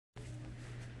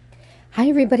Hi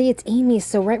everybody, it's Amy.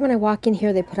 So right when I walk in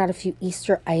here, they put out a few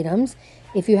Easter items.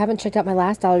 If you haven't checked out my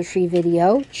last Dollar Tree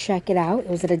video, check it out. It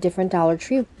was at a different Dollar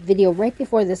Tree video right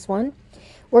before this one.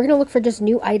 We're going to look for just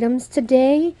new items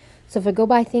today. So if I go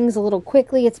by things a little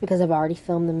quickly, it's because I've already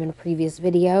filmed them in a previous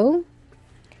video.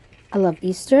 I love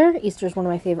Easter. Easter is one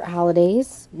of my favorite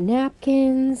holidays.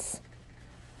 Napkins.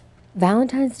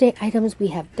 Valentine's Day items we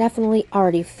have definitely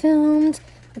already filmed.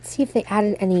 Let's see if they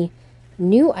added any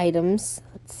new items.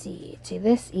 Let's see. See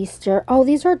this Easter. Oh,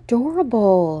 these are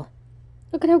adorable.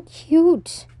 Look at how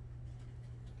cute.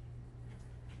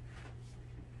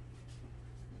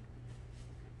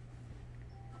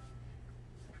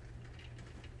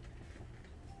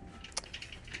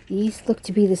 These look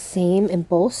to be the same in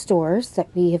both stores that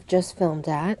we have just filmed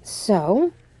at.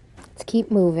 So, let's keep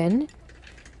moving.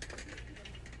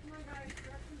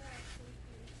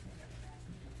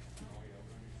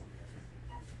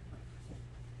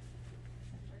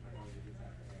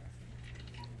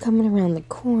 Coming around the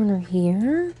corner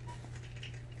here.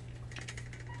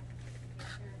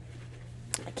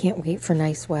 I can't wait for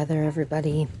nice weather,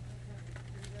 everybody.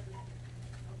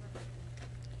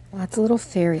 Lots of little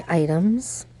fairy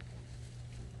items.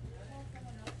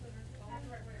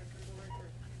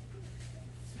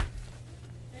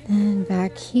 And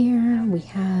back here we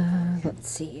have, let's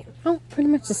see, oh, pretty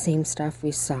much the same stuff we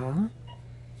saw.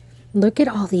 Look at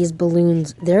all these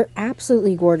balloons. They're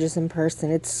absolutely gorgeous in person.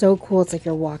 It's so cool. It's like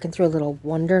you're walking through a little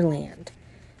wonderland.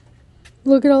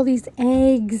 Look at all these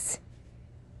eggs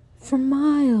for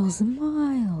miles and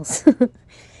miles. It's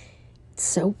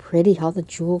so pretty. All the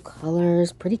jewel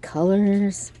colors, pretty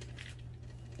colors.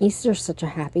 Easter's such a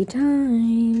happy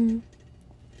time.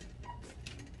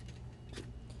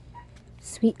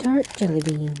 Sweet tart jelly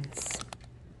beans.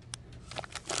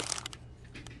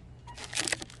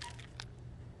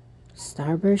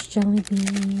 Starburst jelly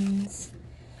beans.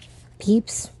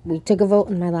 Peeps. We took a vote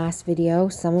in my last video.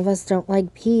 Some of us don't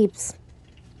like Peeps.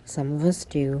 Some of us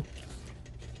do.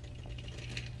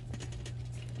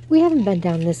 We haven't been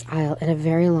down this aisle in a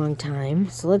very long time,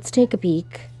 so let's take a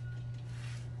peek.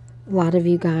 A lot of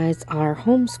you guys are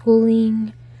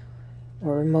homeschooling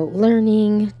or remote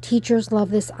learning. Teachers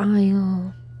love this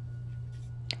aisle.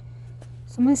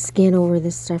 So I'm going to scan over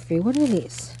this stuff for you. What are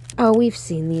these? Oh, we've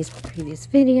seen these from previous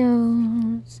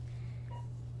videos.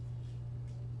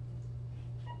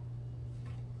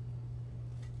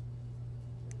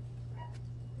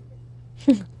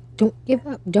 Don't give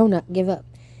up. Donut, give up.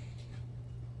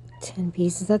 10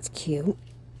 pieces. That's cute.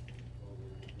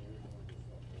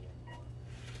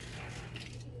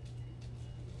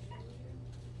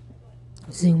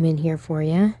 Zoom in here for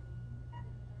you.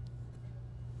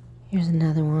 Here's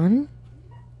another one.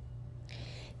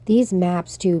 These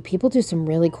maps, too. People do some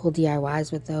really cool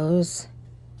DIYs with those.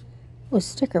 Oh,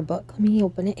 sticker book. Let me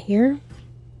open it here.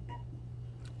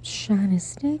 Shiny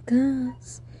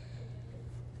stickers.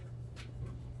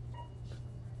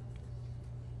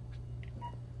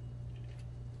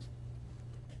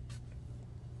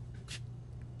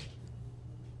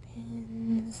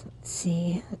 Pins. Let's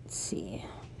see.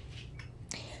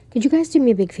 Could you guys do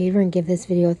me a big favor and give this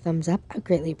video a thumbs up? I'd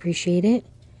greatly appreciate it.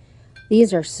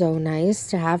 These are so nice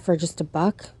to have for just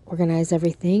 $1. Organize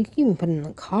everything. You can put it in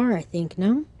the car, I think,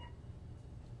 no?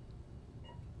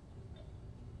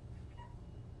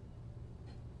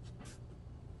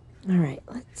 Alright,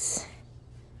 let's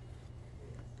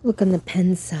look on the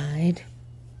pen side.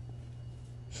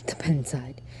 The pen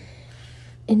side.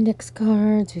 Index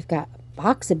cards. We've got a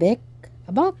box of Bic.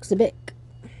 A box of Bic.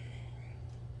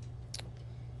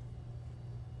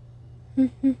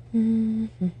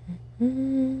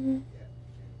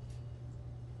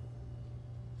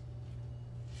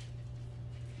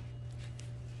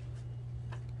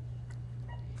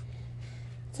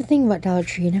 It's the thing about Dollar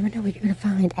Tree, you never know what you're going to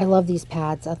find. I love these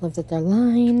pads. I love that they're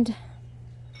lined.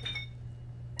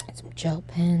 Some gel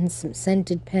pens, some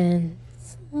scented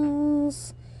pens.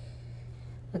 Let's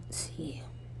see.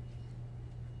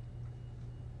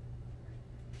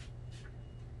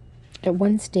 At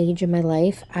one stage in my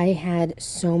life, I had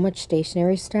so much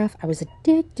stationery stuff. I was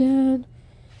addicted.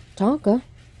 Tonka.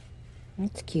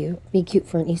 That's cute. Be cute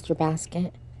for an Easter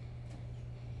basket.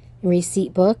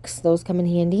 Receipt books. Those come in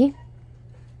handy.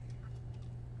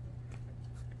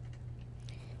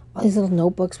 All these little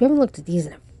notebooks. We haven't looked at these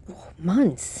in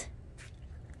months.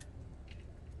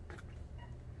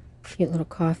 Cute little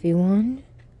coffee one.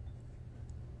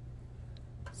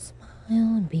 Smile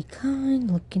and be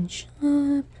kind. Looking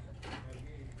sharp.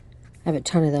 I have a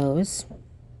ton of those.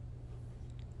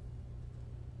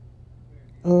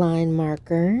 Line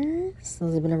markers.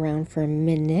 Those have been around for a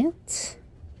minute.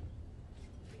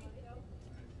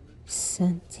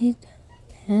 Scented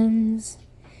pens.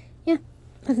 Yeah,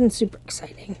 nothing super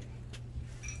exciting.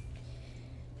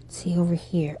 Let's see over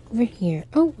here. Over here.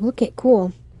 Oh, look at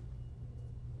cool.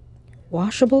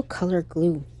 Washable color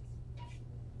glue.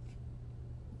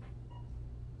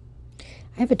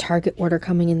 I have a Target order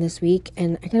coming in this week,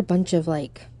 and I got a bunch of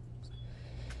like,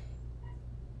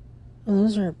 oh,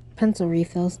 those are pencil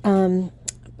refills.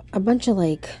 A bunch of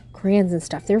like crayons and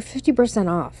stuff. They were 50%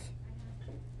 off.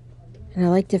 And I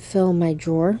like to fill my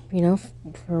drawer, you know,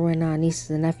 for when nieces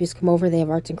and nephews come over. They have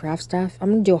arts and crafts stuff. I'm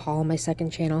going to do a haul on my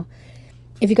second channel.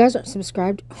 If you guys aren't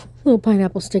subscribed, little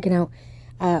pineapple sticking out.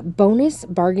 Bonus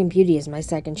Bargain Beauty is my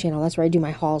second channel. That's where I do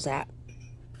my hauls at.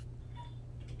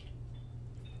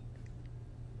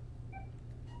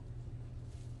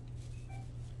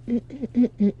 I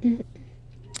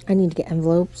need to get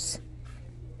envelopes.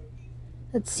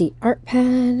 Let's see. Art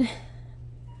pad.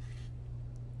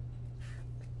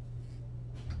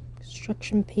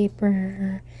 Construction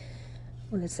paper.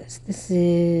 What is this? This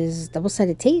is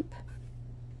double-sided tape.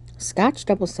 Scotch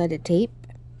double-sided tape.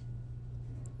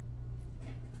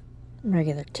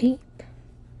 Regular tape.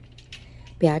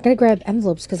 But yeah, I gotta grab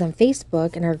envelopes because on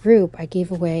Facebook in our group I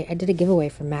did a giveaway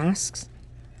for masks.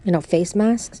 You know, face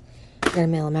masks. I gotta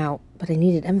mail them out, but I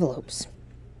needed envelopes.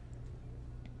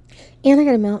 And I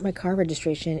gotta mail out my car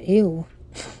registration. Ew.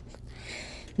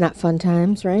 Not fun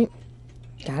times, right?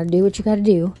 Gotta do what you gotta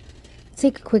do. Let's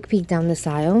take a quick peek down this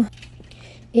aisle.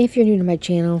 If you're new to my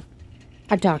channel,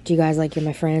 I talk to you guys like you're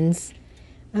my friends.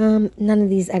 None of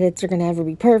these edits are gonna ever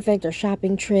be perfect, or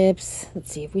shopping trips.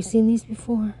 Let's see, have we seen these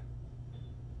before?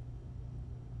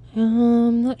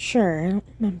 Not sure. I don't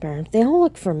remember. They all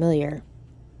look familiar.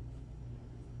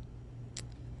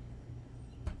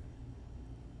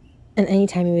 And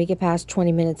anytime you make it past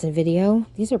 20 minutes in video,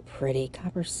 these are pretty.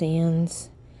 Copper Sands.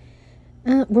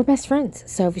 We're best friends.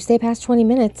 So if you stay past 20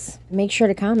 minutes, make sure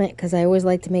to comment, because I always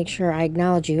like to make sure I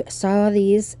acknowledge you. I saw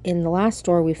these in the last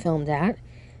store we filmed at.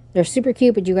 They're super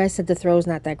cute, but you guys said the throw's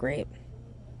not that great.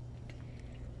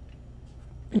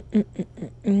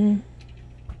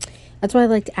 That's why I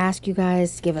like to ask you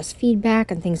guys to give us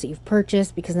feedback on things that you've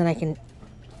purchased, because then I can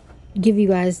give you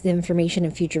guys the information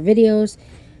in future videos.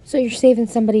 So you're saving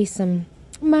somebody some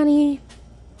money.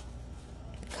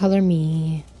 Color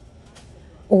Me.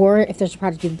 Or if there's a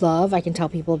product you love, I can tell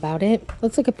people about it.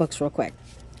 Let's look at books real quick.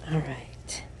 All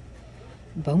right.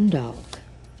 Bone Dog.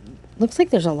 Looks like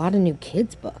there's a lot of new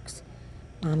kids books.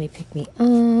 Mommy Pick Me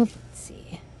Up. Let's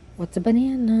see. What's a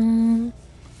Banana?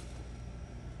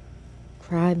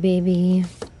 Cry Baby.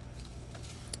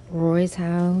 Roy's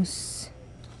House.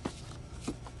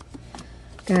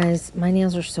 Guys, my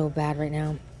nails are so bad right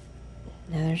now.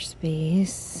 Nether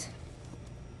Space.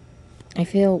 I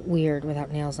feel weird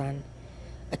without nails on.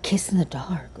 A Kiss in the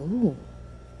Dark. Ooh.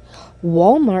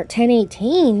 Walmart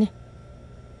 1018.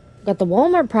 Got the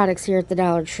Walmart products here at the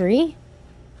Dollar Tree.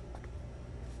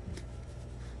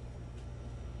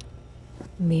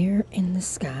 Mirror in the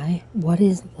Sky. What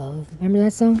is Love? Remember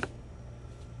that song?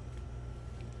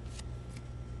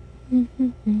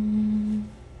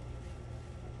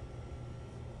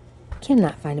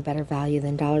 Cannot find a better value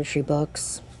than Dollar Tree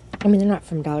books. I mean, they're not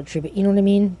from Dollar Tree, but you know what I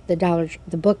mean?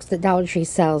 The books that Dollar Tree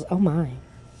sells. Oh my.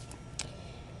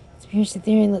 Conspiracy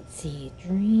Theory. Let's see.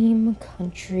 Dream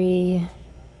Country.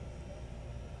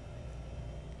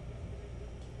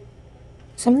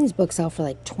 Some of these books sell for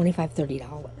like $25,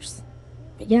 $30.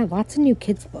 But yeah, lots of new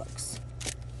kids books.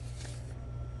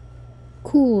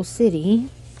 Cool City.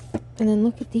 And then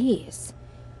look at these.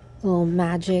 Little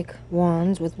magic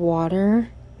wands with water.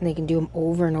 And they can do them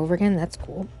over and over again. That's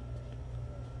cool.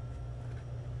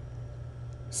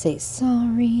 Say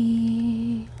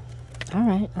sorry.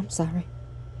 Alright, I'm sorry.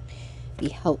 Be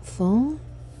Helpful.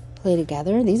 Play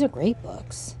Together. These are great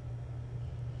books.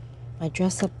 My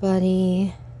Dress Up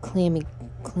Buddy. Clam. These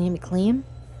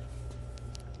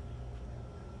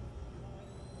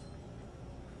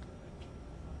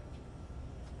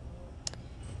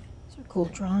are cool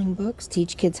drawing books.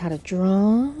 Teach kids how to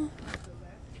draw.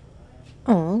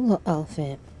 Oh, little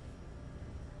elephant.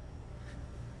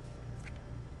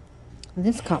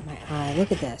 This caught my eye.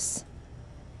 Look at this.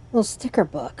 Little sticker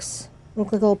books.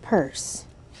 Look like a little purse.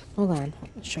 Hold on.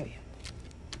 I'll show you.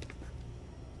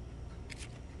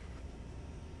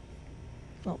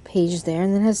 Little page there,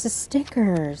 and then it has the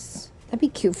stickers. That'd be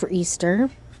cute for Easter.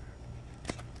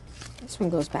 This one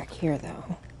goes back here,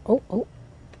 though. Oh.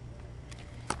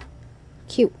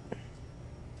 Cute.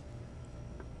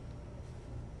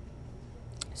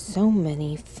 So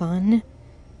many fun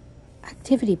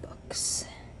activity books.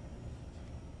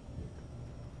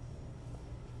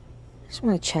 I just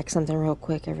want to check something real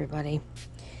quick, everybody.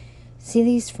 See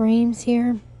these frames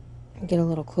here? Get a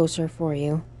little closer for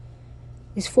you.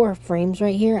 These 4 frames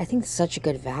right here, I think such a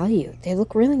good value. They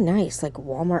look really nice, like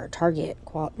Walmart or Target.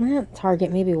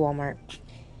 Target, maybe Walmart.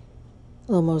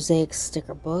 A little mosaic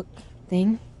sticker book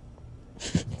thing.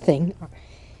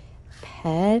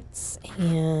 Pets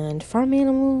and farm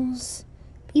animals,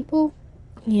 people,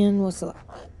 and what's the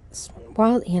this one?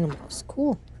 Wild animals.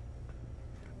 Cool.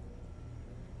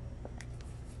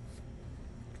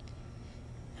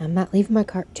 I'm not leaving my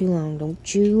cart too long.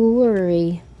 Don't you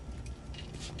worry.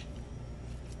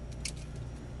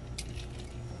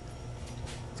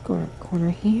 Let's go around the corner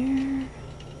here.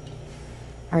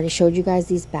 I already showed you guys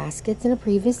these baskets in a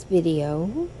previous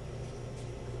video.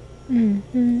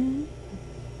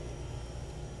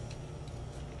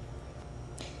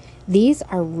 These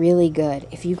are really good.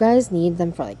 If you guys need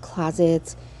them for like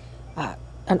closets, an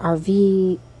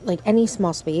RV, like any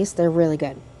small space, they're really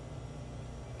good.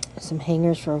 Some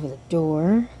hangers for over the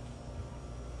door.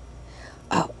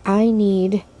 Oh, I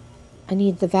need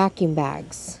the vacuum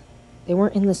bags. They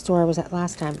weren't in the store I was at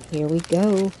last time. Here we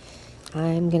go.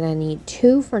 I'm gonna need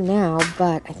 2 for now,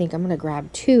 but I think I'm gonna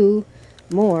grab 2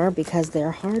 more because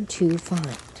they're hard to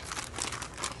find.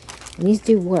 And these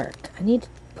do work. I need to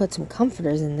put some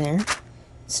comforters in there,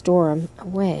 store them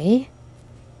away.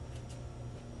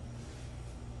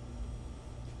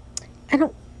 I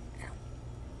don't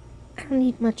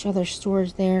need much other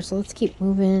storage there, so let's keep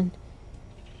moving.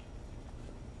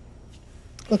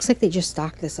 Looks like they just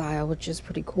stocked this aisle, which is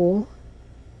pretty cool.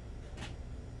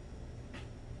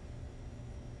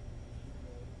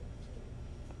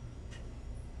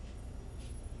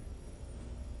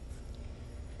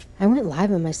 I went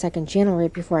live on my second channel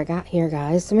right before I got here,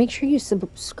 guys, so make sure you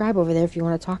subscribe over there if you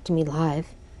want to talk to me live.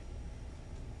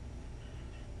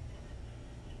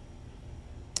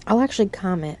 I'll actually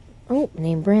comment. Oh,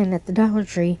 name brand at the Dollar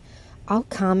Tree. I'll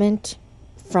comment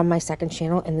from my second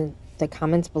channel in the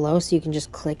comments below, so you can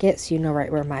just click it so you know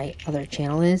right where my other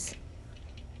channel is.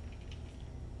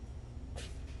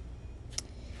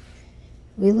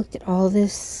 We looked at all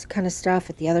this kind of stuff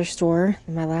at the other store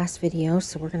in my last video,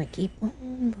 so we're going to keep on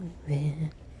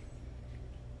moving.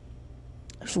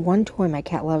 There's one toy my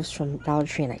cat loves from Dollar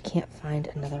Tree, and I can't find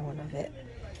another one of it.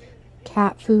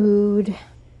 Cat food.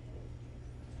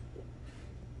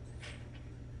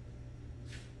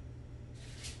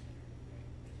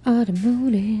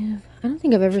 Automotive. I don't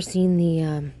think I've ever seen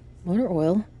the motor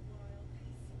oil.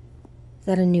 Is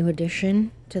that a new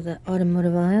addition to the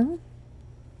automotive aisle?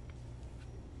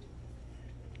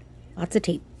 Lots of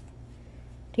tape.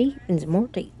 Tape and some more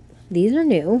tape. These are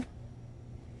new. You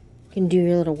can do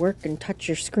your little work and touch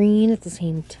your screen at the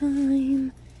same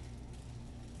time.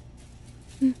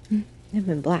 They've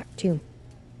been black too.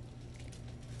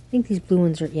 I think these blue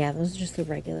ones are, yeah, those are just the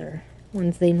regular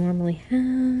ones they normally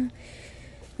have.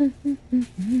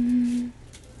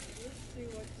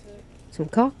 Some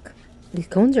caulk. These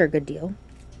cones are a good deal.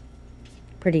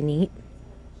 Pretty neat.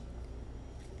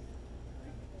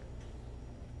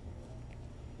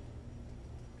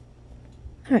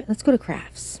 Alright, let's go to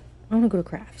crafts. I want to go to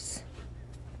crafts.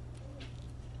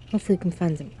 Hopefully we can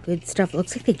find some good stuff. It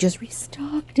looks like they just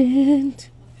restocked it.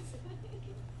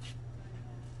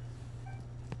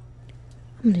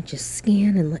 I'm going to just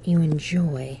scan and let you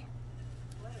enjoy.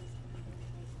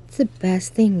 It's the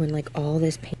best thing when like all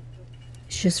this paint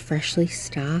is just freshly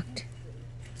stocked.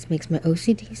 This makes my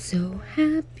OCD so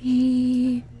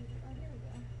happy.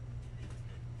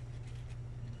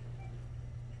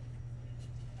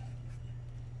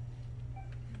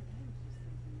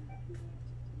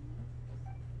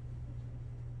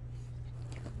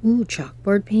 Ooh,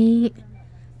 chalkboard paint,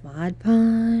 Mod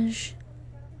Podge,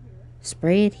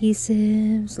 spray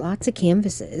adhesives, lots of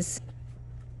canvases.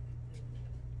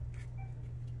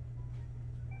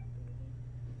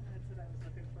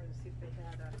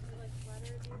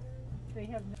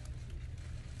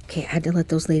 Okay, I had to let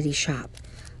those ladies shop.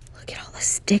 Look at all the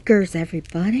stickers,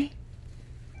 everybody.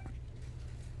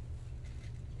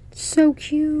 So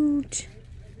cute.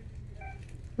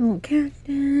 Little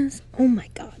cactus. Oh my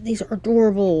god, these are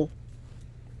adorable.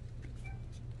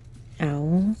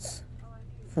 Owls.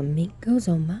 Flamingos,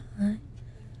 oh my.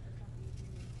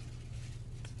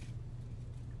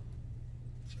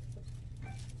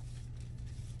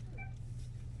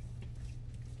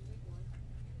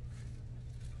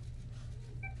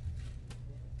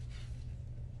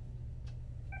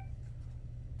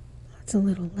 Lots of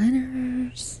little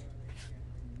letters.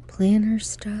 Planner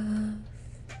stuff.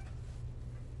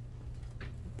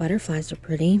 Butterflies are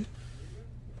pretty.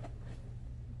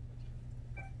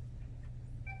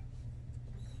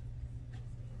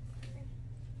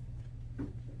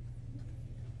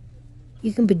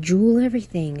 You can bejewel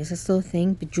everything. Is this still a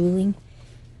thing? Bejeweling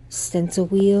stencil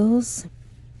wheels.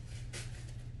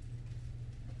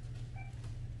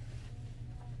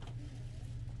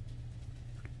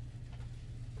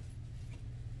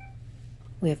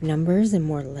 We have numbers and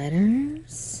more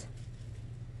letters.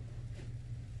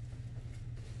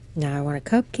 Now I want a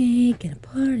cupcake and a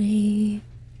party.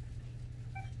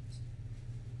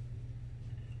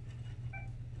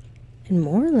 And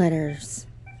more letters.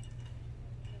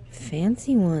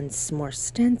 Fancy ones. More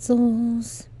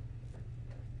stencils.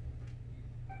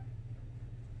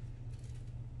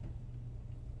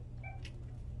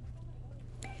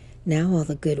 Now all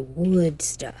the good wood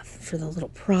stuff for the little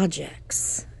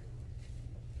projects.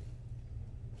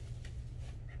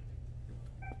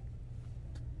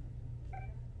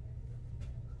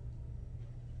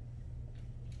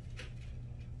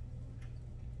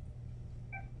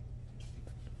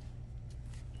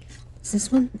 Does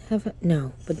this one have a...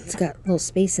 No, but it's got a little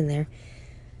space in there.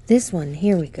 This one,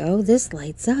 here we go. This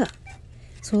lights up.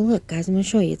 So look, guys, I'm going to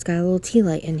show you. It's got a little tea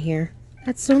light in here.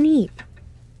 That's so neat.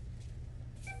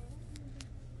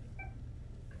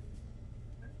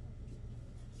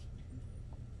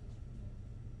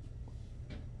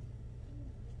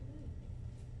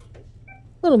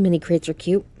 Little mini crates are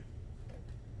cute.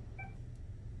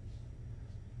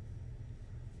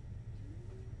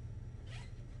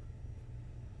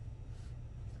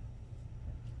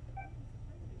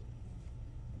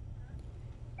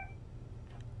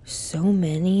 So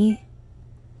many.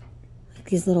 Like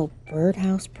these little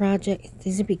birdhouse projects.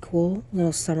 These would be cool.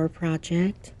 Little summer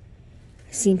project.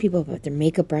 I've seen people put their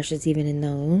makeup brushes even in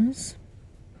those.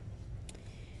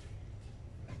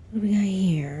 What do we got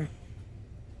here?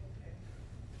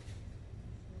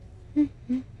 A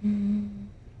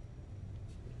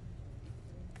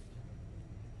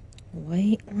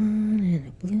white one and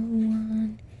a blue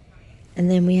one. And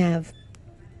then we have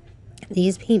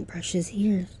these paint brushes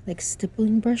here, like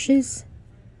stippling brushes.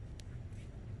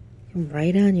 You can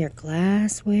write on your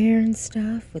glassware and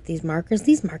stuff with these markers.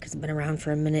 These markers have been around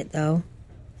for a minute though.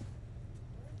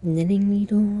 Knitting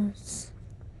needles.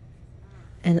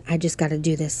 And I just got to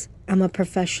do this. I'm a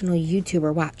professional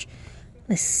YouTuber. Watch. I'm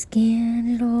going to scan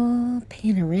it all.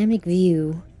 Panoramic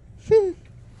view.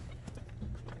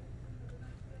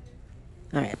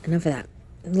 Alright, enough of that.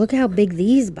 Look how big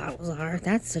these bottles are.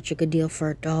 That's such a good deal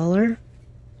for $1.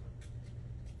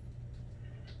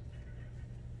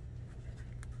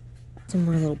 Some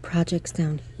more little projects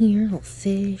down here. Little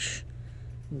fish.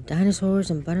 Dinosaurs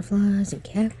and butterflies and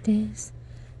cactus.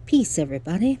 Peace,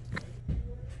 everybody.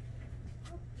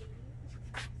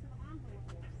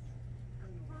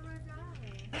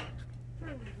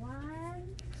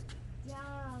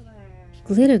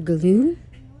 Glitter glue.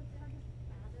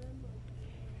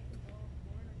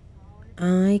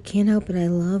 I can't help it. I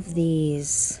love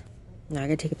these. Now I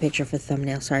gotta take a picture for the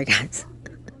thumbnail. Sorry, guys.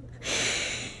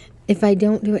 If I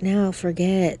don't do it now, I'll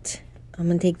forget. I'm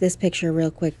gonna take this picture real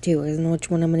quick too. I don't know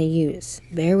which one I'm gonna use.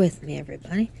 Bear with me,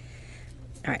 everybody.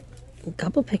 All right, a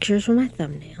couple pictures for my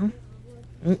thumbnail.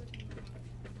 All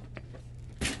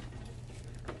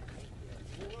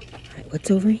right, what's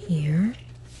over here?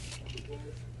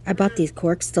 I bought these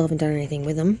corks. Still haven't done anything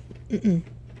with them.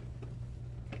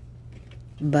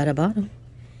 But I bought them.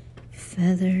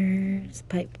 Feathers,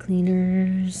 pipe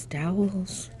cleaners,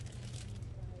 towels.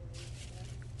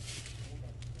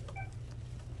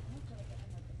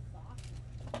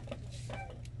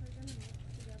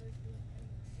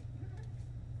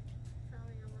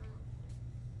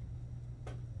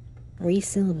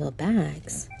 Resealable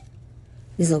bags.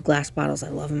 These little glass bottles, I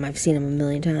love them. I've seen them a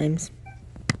million times.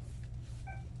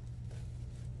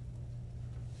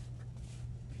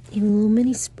 Even little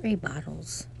mini spray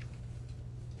bottles.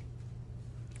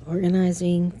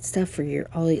 Organizing stuff for your...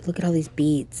 look at all these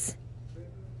beads.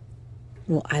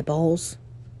 Little eyeballs.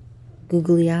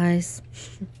 Googly eyes.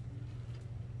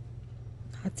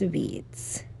 Lots of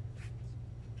beads.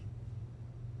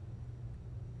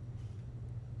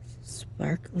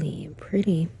 Sparkly and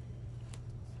pretty.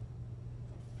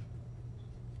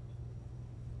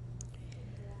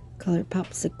 Colored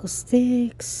popsicle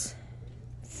sticks.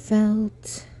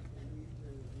 Felt.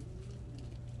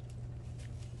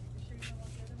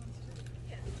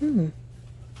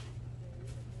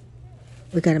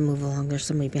 We gotta move along. There's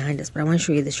somebody behind us, but I want to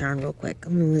show you this yarn real quick.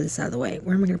 I'm gonna move this out of the way.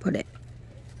 Where am I gonna put it?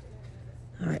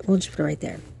 Alright, we'll just put it right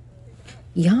there.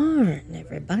 Yarn,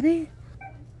 everybody.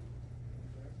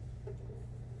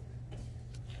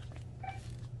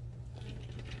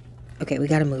 Okay, we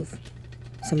gotta move.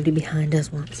 Somebody behind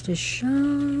us wants to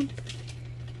shop.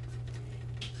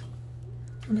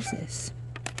 What is this?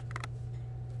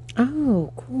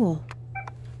 Oh, cool.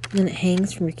 And then it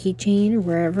hangs from your keychain or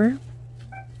wherever.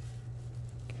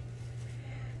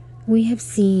 We have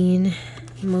seen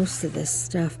most of this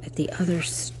stuff at the other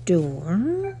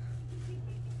store.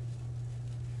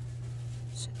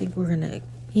 So I think we're gonna,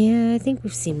 yeah, I think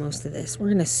we've seen most of this. We're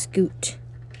gonna scoot.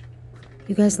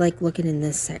 You guys like looking in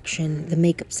this section, the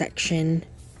makeup section.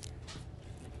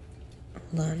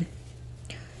 Hold on.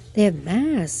 They have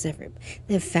masks.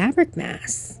 They have fabric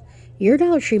masks. Your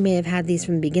Dollar Tree may have had these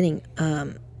from the beginning,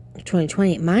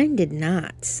 2020. Mine did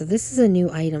not. So this is a new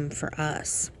item for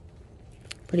us.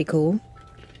 Pretty cool.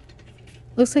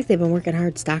 Looks like they've been working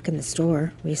hard stocking the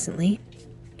store recently.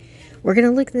 We're going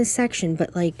to look in this section,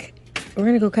 but like, we're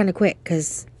going to go kind of quick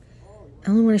because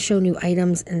I only want to show new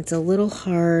items and it's a little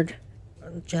hard.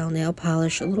 Gel nail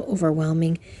polish, a little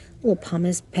overwhelming. A little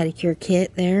pumice pedicure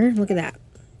kit there. Look at that.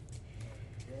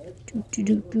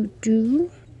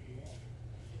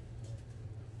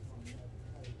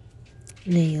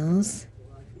 Nails.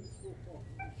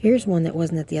 Here's one that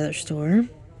wasn't at the other store.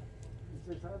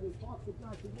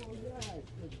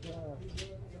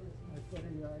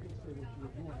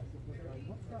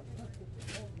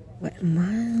 Wet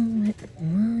Mile, Wet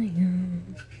Mile.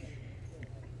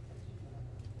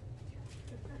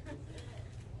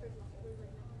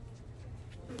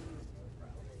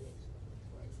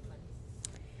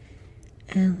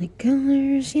 LA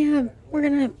Colors, yeah, we're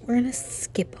gonna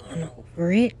skip on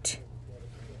over it.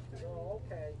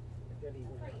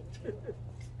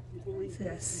 What's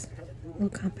this? Little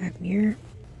compact mirror.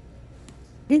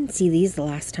 I didn't see these the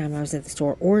last time I was at the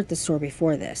store or at the store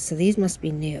before this, so these must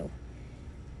be new.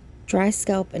 Dry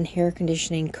scalp and hair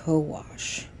conditioning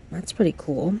co-wash. That's pretty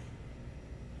cool.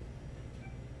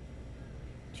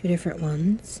 Two different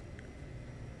ones.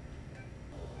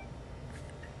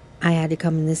 I had to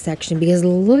come in this section because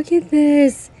look at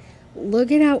this.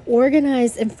 Look at how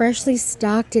organized and freshly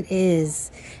stocked it is.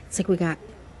 It's like we got...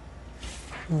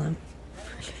 Hold on.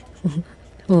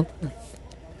 Hold on.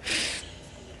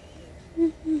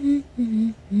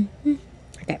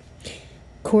 Okay.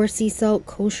 Coarse sea salt,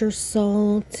 kosher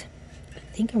salt. I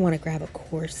think I want to grab a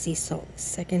coarse sea salt in a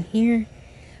second here.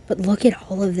 But look at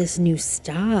all of this new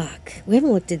stock. We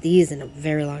haven't looked at these in a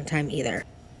very long time either.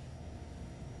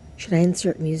 Should I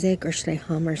insert music or should I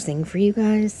hum or sing for you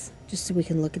guys? Just so we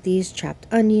can look at these. Chopped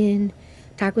onion.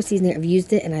 Taco seasoning. I've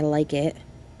used it and I like it.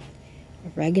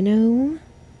 Oregano.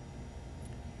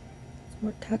 Some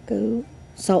more taco.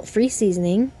 Salt-free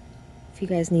seasoning. If you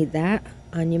guys need that.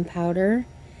 Onion powder.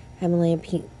 Himalayan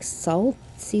pink salt.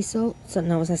 Sea salt. So,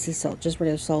 no, it's not sea salt. Just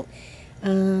regular salt.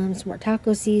 Some more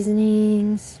taco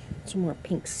seasonings. Some more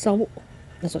pink salt.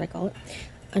 That's what I call it.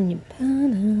 Onion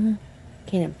powder.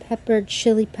 Cayenne pepper,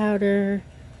 chili powder.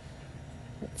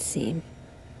 Let's see.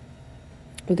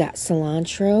 We got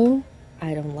cilantro.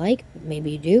 I don't like, but maybe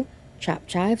you do. Chopped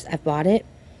chives. I've bought it.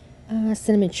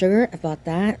 Cinnamon sugar. I bought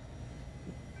that.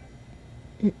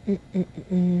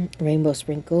 Rainbow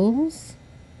sprinkles.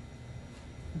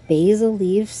 Basil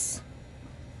leaves.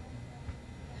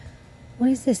 What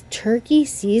is this? Turkey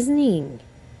seasoning.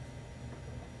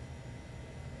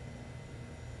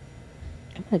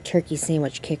 I'm on a turkey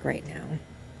sandwich kick right now.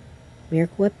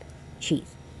 Miracle Whip,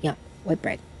 cheese. Yum. White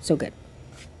bread. So good.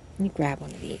 Let me grab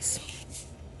one of these.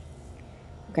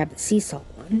 Grab the sea salt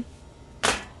one.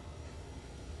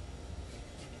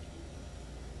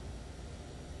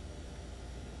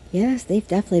 Yes, they've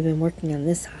definitely been working on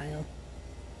this aisle.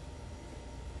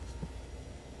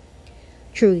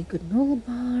 Chewy granola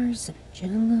bars and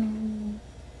Jell-O.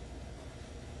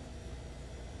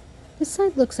 This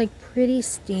side looks like pretty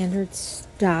standard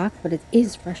stock, but it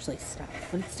is freshly stocked,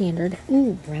 but it's standard.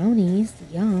 Ooh, brownies.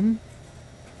 Yum.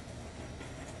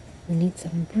 We need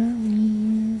some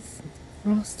brownies.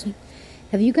 Frosting.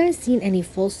 Have you guys seen any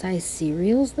full-size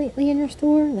cereals lately in your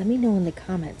store? Let me know in the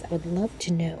comments. I would love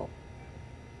to know.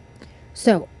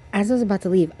 So, as I was about to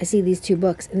leave, I see these two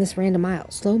books in this random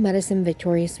aisle. Slow Medicine,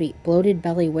 Victoria's Sweet, Bloated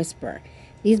Belly Whisper.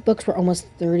 These books were almost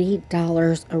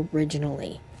 $30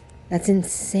 originally. That's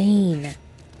insane.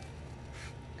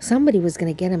 Somebody was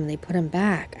going to get them and they put them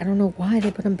back. I don't know why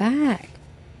they put them back.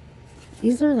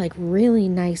 These are like really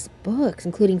nice books,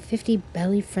 including 50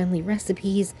 belly-friendly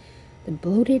recipes. The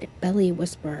Bloated Belly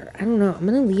Whisperer. I don't know. I'm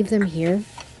going to leave them here.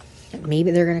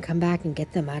 Maybe they're going to come back and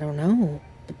get them. I don't know.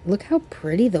 But look how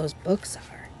pretty those books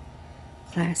are.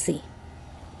 Classy.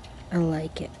 I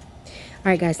like it.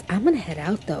 All right, guys. I'm going to head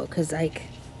out, though, because, like,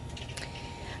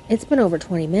 it's been over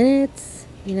 20 minutes.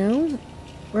 You know,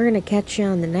 we're going to catch you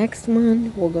on the next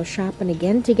one. We'll go shopping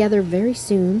again together very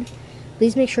soon.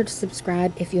 Please make sure to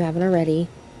subscribe if you haven't already.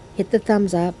 Hit the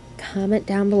thumbs up. Comment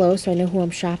down below so I know who I'm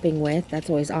shopping with. That's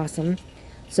always awesome.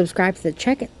 Subscribe to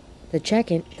the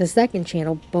the second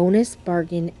channel, Bonus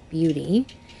Bargain Beauty,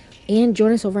 and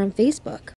join us over on Facebook.